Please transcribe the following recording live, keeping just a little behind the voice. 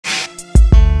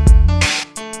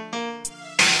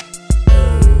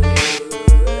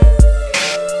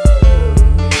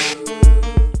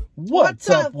What's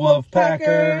up, Wolf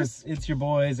Packers? It's your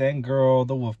boys and girl,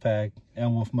 the Wolf Pack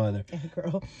and Wolf Mother. And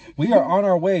girl. We are on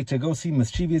our way to go see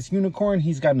Mischievous Unicorn.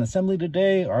 He's got an assembly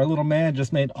today. Our little man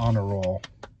just made honor roll.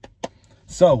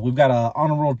 So we've got a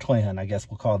honor roll toy hunt, I guess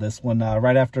we'll call this one.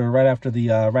 Right after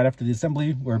the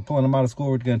assembly, we're pulling him out of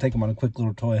school. We're gonna take him on a quick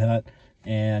little toy hunt,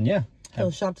 and yeah,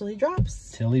 He'll shop till he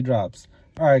drops. Till he drops.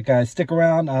 All right, guys, stick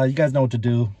around. You guys know what to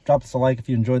do. Drop us a like if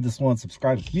you enjoyed this one.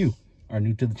 Subscribe if you are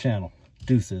new to the channel.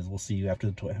 Deuces. We'll see you after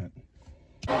the toy hunt.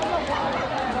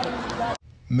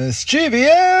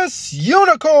 Mischievous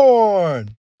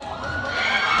Unicorn!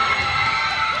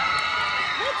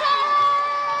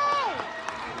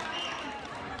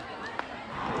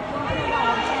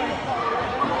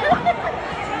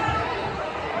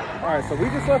 Alright, so we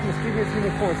just left Mischievous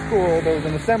Unicorn School. There was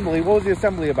an assembly. What was the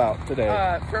assembly about today?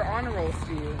 For honor roll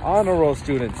students. Honor roll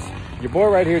students. Your boy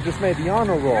right here just made the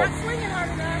honor roll. Not swinging hard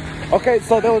enough. Okay,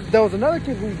 so there was another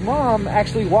kid whose mom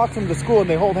actually walks him to school and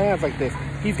they hold hands like this.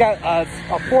 He's got a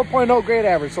 4.0 grade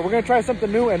average, so we're going to try something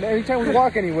new, and anytime we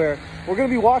walk anywhere, we're going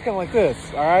to be walking like this,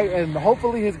 all right? And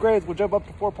hopefully his grades will jump up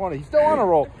to 4.0. He's still on a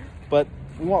roll, but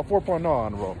we want 4.0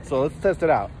 on a roll, so let's test it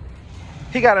out.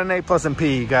 He got an A+ in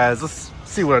PE, guys. Let's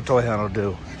see what a toy hunt will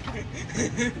do.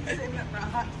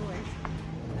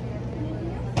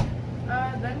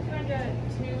 Then can I get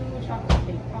 2 chocolate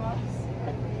cake pops?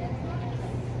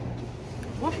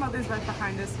 Wolf Mother's right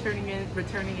behind us,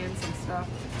 returning in some stuff,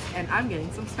 and I'm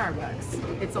getting some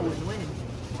Starbucks. It's a win-win.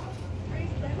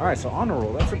 All right, so honor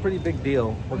roll, that's a pretty big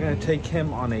deal. We're gonna take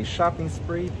him on a shopping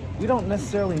spree. We don't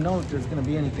necessarily know if there's gonna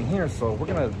be anything here, so we're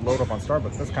gonna load up on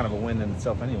Starbucks. That's kind of a win in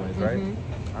itself anyways, right?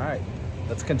 All right,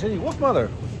 let's continue. Wolf Mother,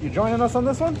 you joining us on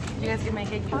this one? You guys get my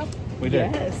cake pop? We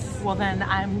did. Yes. Well, then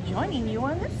I'm joining you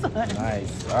on this one.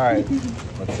 Nice. All right,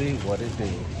 let's see what it do.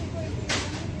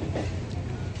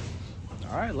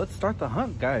 All right, let's start the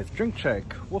hunt, guys. Drink check.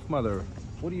 Wolf Mother,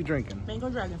 what are you drinking? Mango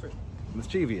dragon fruit.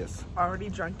 Mischievous. Already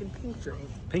drunk in pink drink.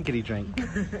 Pinkety drink.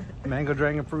 Mango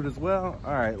dragon fruit as well.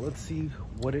 All right, let's see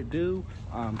what it do.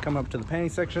 Come up to the panty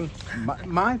section.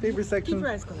 My favorite section. Keep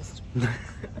your eyes closed.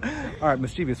 All right,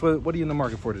 Mischievous, what are you in the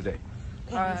market for today?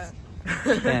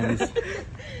 Panties.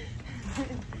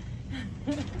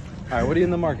 All right, what are you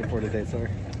in the market for today, sir?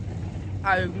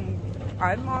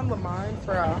 I'm on the mind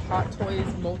for a Hot Toys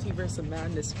Multiverse of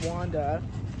Madness Wanda.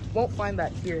 Won't find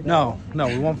that here, though. No,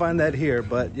 we won't find that here,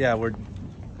 but yeah, we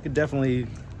could definitely,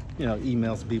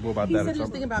 email some people about that. He said or he was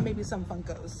something. thinking about maybe some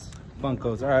Funkos.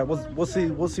 Funkos. All right,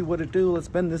 we'll see what it do. Let's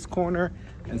bend this corner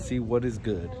and see what is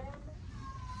good.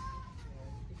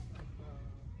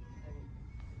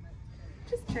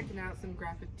 Just checking out some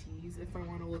graphic tees if I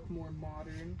want to look more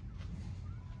modern.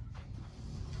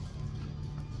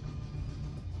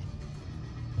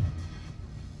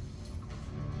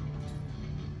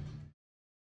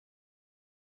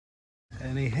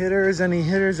 Any hitters in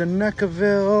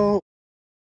NECAville?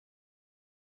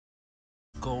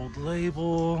 Gold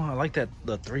label. I like the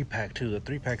 3-pack too. The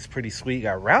 3-pack's pretty sweet.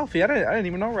 Got Ralphie. I didn't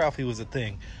even know Ralphie was a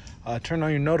thing. Turn on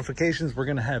your notifications. We're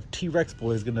gonna have T-Rex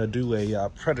Boys gonna do a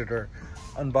Predator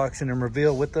unboxing and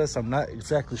reveal with us. I'm not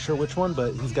exactly sure which one,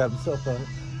 but he's got himself a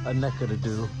NECA to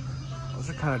do. Those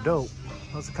are kind of dope.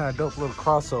 Those are kind of dope little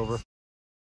crossover.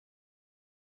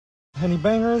 Any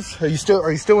bangers? Are you still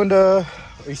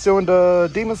into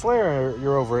Demon Slayer, or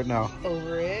you're over it now?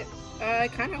 Over it. I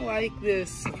kind of like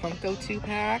this Funko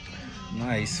 2-pack.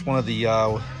 Nice. One of the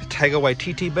Taika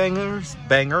Waititi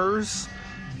bangers.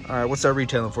 All right, what's that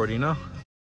retailing for? Do you know?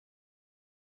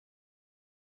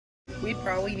 We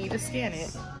probably need to scan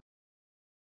it.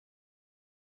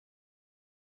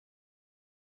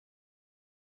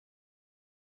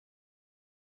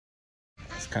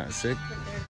 It's kind of sick.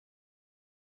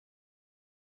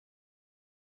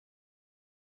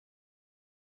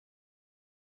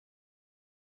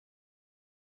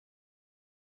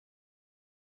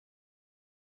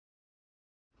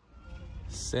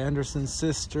 Sanderson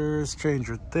Sisters,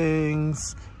 Stranger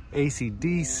Things,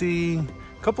 AC/DC,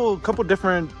 couple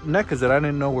different NECAs that I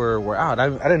didn't know were out. I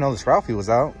didn't know this Ralphie was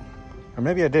out, or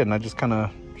maybe I did, and I just kind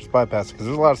of bypassed it because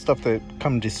there's a lot of stuff that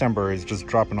come December is just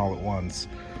dropping all at once.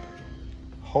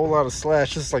 Whole lot of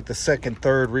Slash. This is like the second,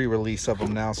 third re-release of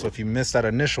them now. So if you missed that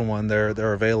initial one,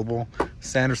 they're available.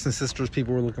 Sanderson Sisters,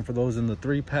 people were looking for those in the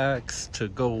 3-packs to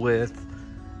go with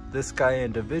this guy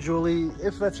individually.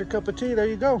 If that's your cup of tea, there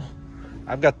you go.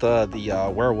 I've got the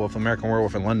Werewolf, American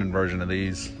Werewolf in London version of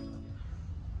these.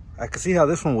 I can see how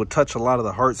this one would touch a lot of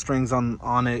the heartstrings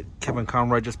on it. Kevin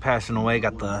Conroy just passing away,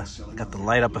 got the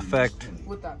light up effect.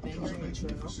 With that banger intro.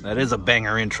 That is a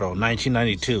banger intro,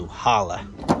 1992. Holla.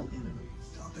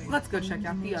 Let's go check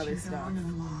out the other stuff.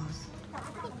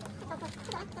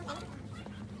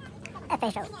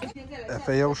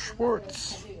 FAO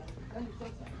Schwartz.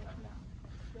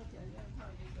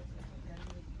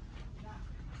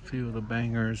 Few of the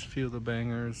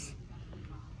bangers.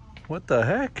 What the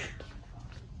heck?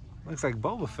 Looks like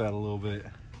Boba Fett a little bit.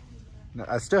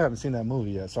 I still haven't seen that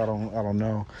movie yet, so I don't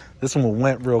know. This one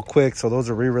went real quick, so those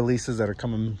are re-releases that are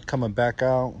coming back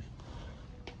out.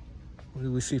 What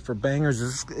do we see for bangers?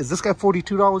 Is this guy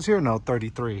 $42 here? No,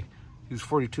 33. He was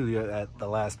 42 at the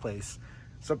last place.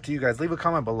 It's up to you guys. Leave a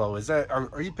comment below.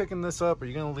 Are you picking this up? Are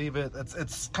you gonna leave it?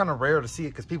 It's kind of rare to see it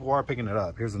because people are picking it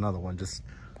up. Here's another one, just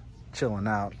chilling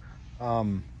out.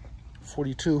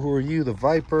 42. Who are you? The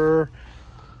Viper.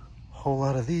 Whole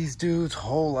lot of these dudes.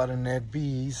 Whole lot of Ned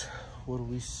B's. What do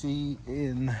we see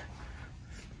in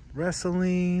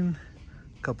wrestling?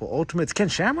 A couple Ultimates. Ken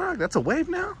Shamrock? That's a wave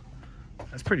now?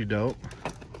 That's pretty dope.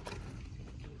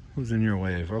 Who's in your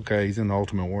wave? Okay, he's in the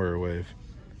Ultimate Warrior wave.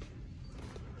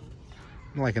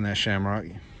 I'm liking that Shamrock.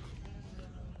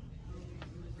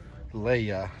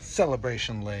 Leia.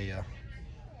 Celebration Leia.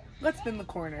 Let's spin the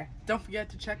corner. Don't forget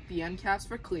to check the end caps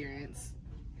for clearance.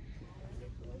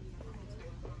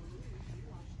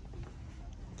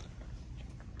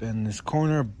 In this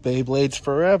corner, Beyblades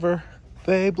forever.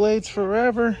 Beyblades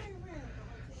forever.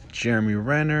 Jeremy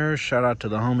Renner. Shout out to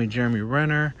the homie Jeremy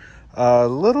Renner. A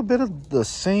little bit of the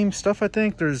same stuff, I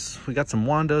think. We got some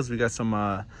Wandas. We got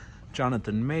some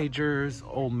Jonathan Majors.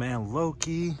 Old Man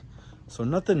Loki. So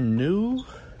nothing new.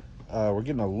 We're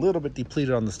getting a little bit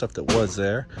depleted on the stuff that was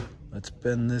there. Let's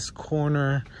bend this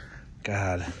corner.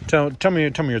 God. Tell me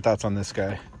your thoughts on this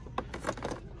guy.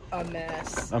 A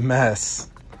mess. A mess.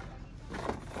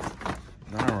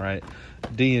 All right,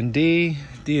 D&D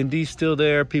still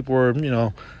there. People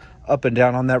were, up and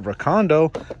down on that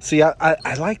Recondo. See,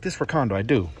 I like this Recondo, I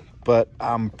do, but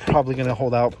I'm probably gonna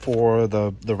hold out for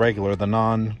the regular, the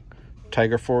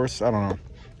non-Tiger Force. I don't know.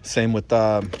 Same with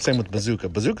Bazooka.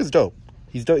 Bazooka's dope.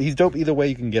 He's dope either way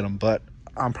you can get him, but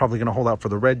I'm probably gonna hold out for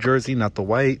the red jersey, not the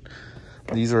white.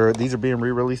 These are being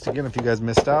re-released again. If you guys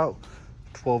missed out,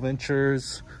 12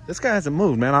 inchers. This guy hasn't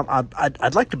moved, man.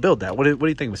 I'd like to build that. What do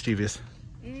you think, Mischievous?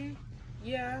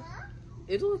 Yeah,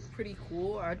 it'll look pretty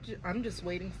cool. I'm just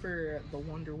waiting for the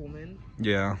Wonder Woman.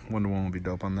 Yeah, Wonder Woman will be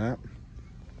dope on that.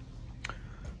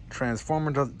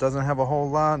 Transformer doesn't have a whole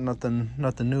lot. Nothing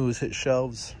new has hit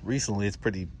shelves recently. It's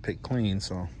pretty picked clean,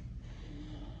 so.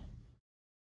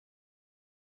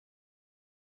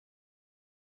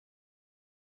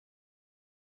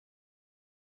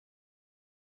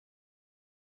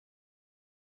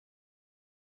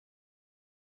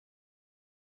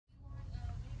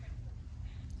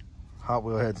 Hot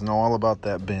Wheel heads know all about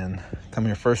that bin. Come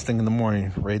here first thing in the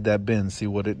morning, raid that bin, see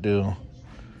what it do.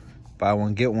 Buy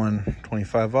one, get one,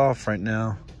 25 off right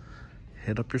now.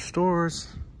 Hit up your stores.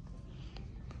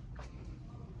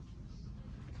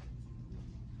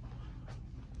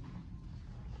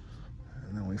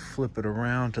 And then we flip it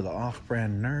around to the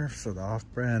off-brand Nerfs or the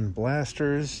off-brand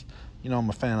blasters. You know, I'm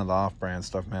a fan of the off-brand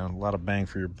stuff, man. A lot of bang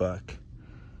for your buck.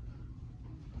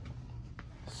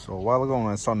 So a while ago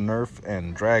when I saw Nerf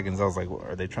and Dragons, I was like,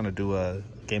 are they trying to do a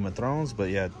Game of Thrones?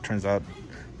 But yeah, it turns out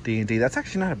D&D. That's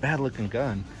actually not a bad looking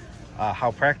gun.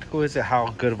 How practical is it? How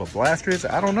good of a blaster is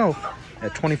it? I don't know.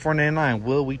 At $24.99,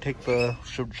 will we take the...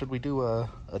 Should we do a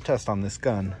test on this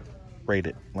gun? Rate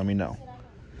it. Let me know.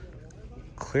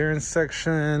 Clearance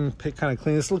section. Pick kind of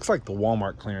clean. This looks like the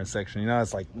Walmart clearance section. You know,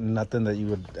 it's like nothing that you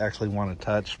would actually want to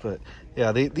touch. But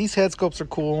yeah, these head scopes are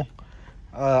cool.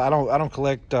 I don't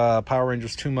collect Power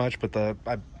Rangers too much, but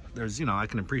there's, you know, I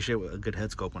can appreciate a good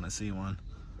head scope when I see one.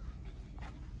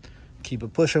 Keep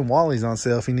it pushing. Wally's on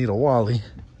sale if you need a Wally.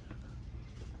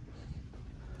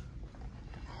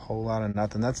 Whole lot of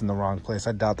nothing. That's in the wrong place.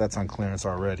 I doubt that's on clearance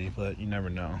already, but you never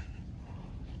know.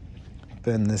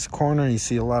 Then this corner, you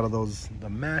see a lot of the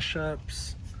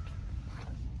mashups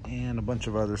and a bunch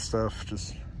of other stuff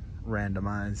just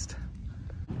randomized.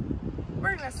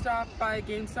 We're gonna stop by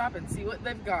GameStop and see what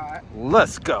they've got.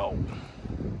 Let's go.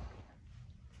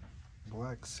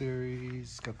 Black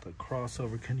Series, got the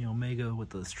crossover Kenny Omega with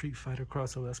the Street Fighter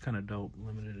crossover. That's kind of dope.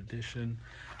 Limited edition.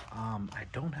 I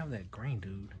don't have that green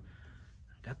dude.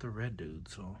 I got the red dude,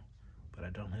 but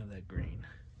I don't have that green.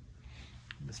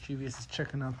 Mischievous is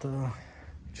checking out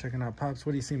Pops.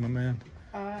 What do you see, my man?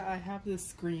 I have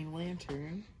this Green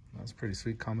Lantern. That's pretty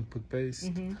sweet, comic book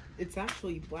based. It's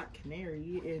actually Black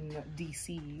Canary in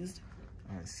Deceased.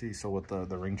 I see. So what,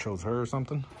 the ring chose her or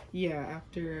something? Yeah,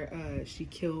 after she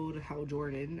killed Hal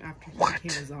Jordan after he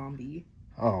became a zombie.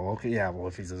 Oh, okay. Yeah, well,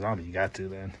 if he's a zombie, you got to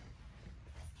then.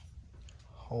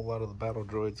 Whole lot of the battle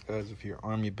droids, guys. If you're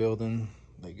army building,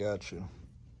 they got you.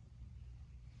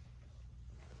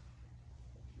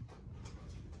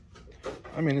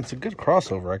 I mean, it's a good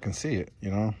crossover. I can see it,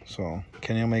 you know. So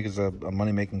Kenny Omega's a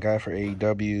money-making guy for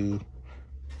AEW,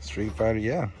 Street Fighter.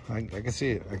 Yeah, I can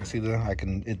see it. I can see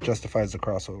it justifies the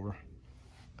crossover.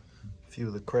 A few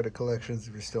of the credit collections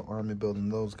if you're still army building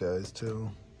those guys too.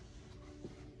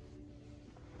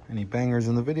 Any bangers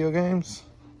in the video games?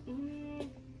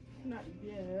 Not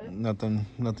yet. Nothing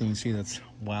you see that's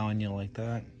wowing you like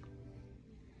that.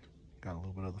 Got a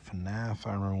little bit of the FNAF.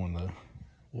 I remember when the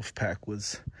Wolfpack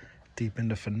was deep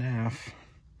into FNAF.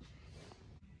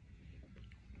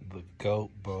 The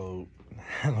Goat Boat.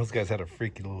 Those guys had a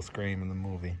freaky little scream in the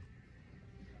movie.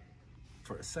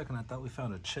 For a second, I thought we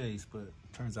found a chase, but it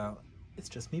turns out it's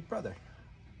just me, brother.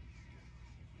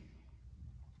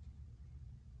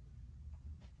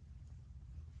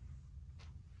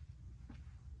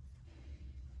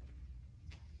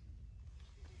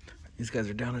 These guys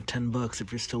are down to $10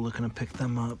 if you're still looking to pick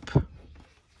them up.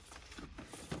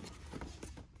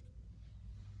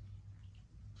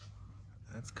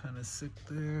 That's kind of sick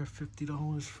there.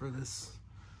 $50 for this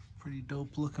pretty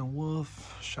dope looking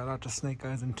wolf. Shout out to Snake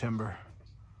Eyes and Timber.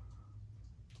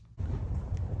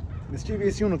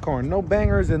 Mischievous Unicorn. No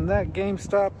bangers in that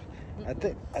GameStop. I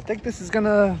think this is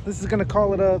gonna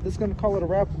call it a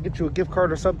wrap. We'll get you a gift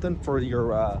card or something for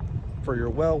your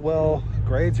well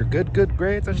grades, your good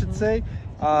grades, I should say.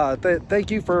 Thank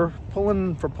you for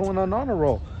pulling on honor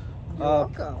roll. You're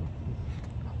welcome.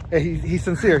 Hey, he's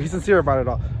sincere about it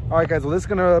all. All right, guys. Well, this is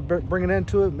gonna bring an end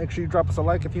to it. Make sure you drop us a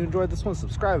like if you enjoyed this one.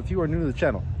 Subscribe if you are new to the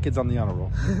channel. Kids on the honor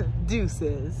roll.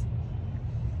 Deuces.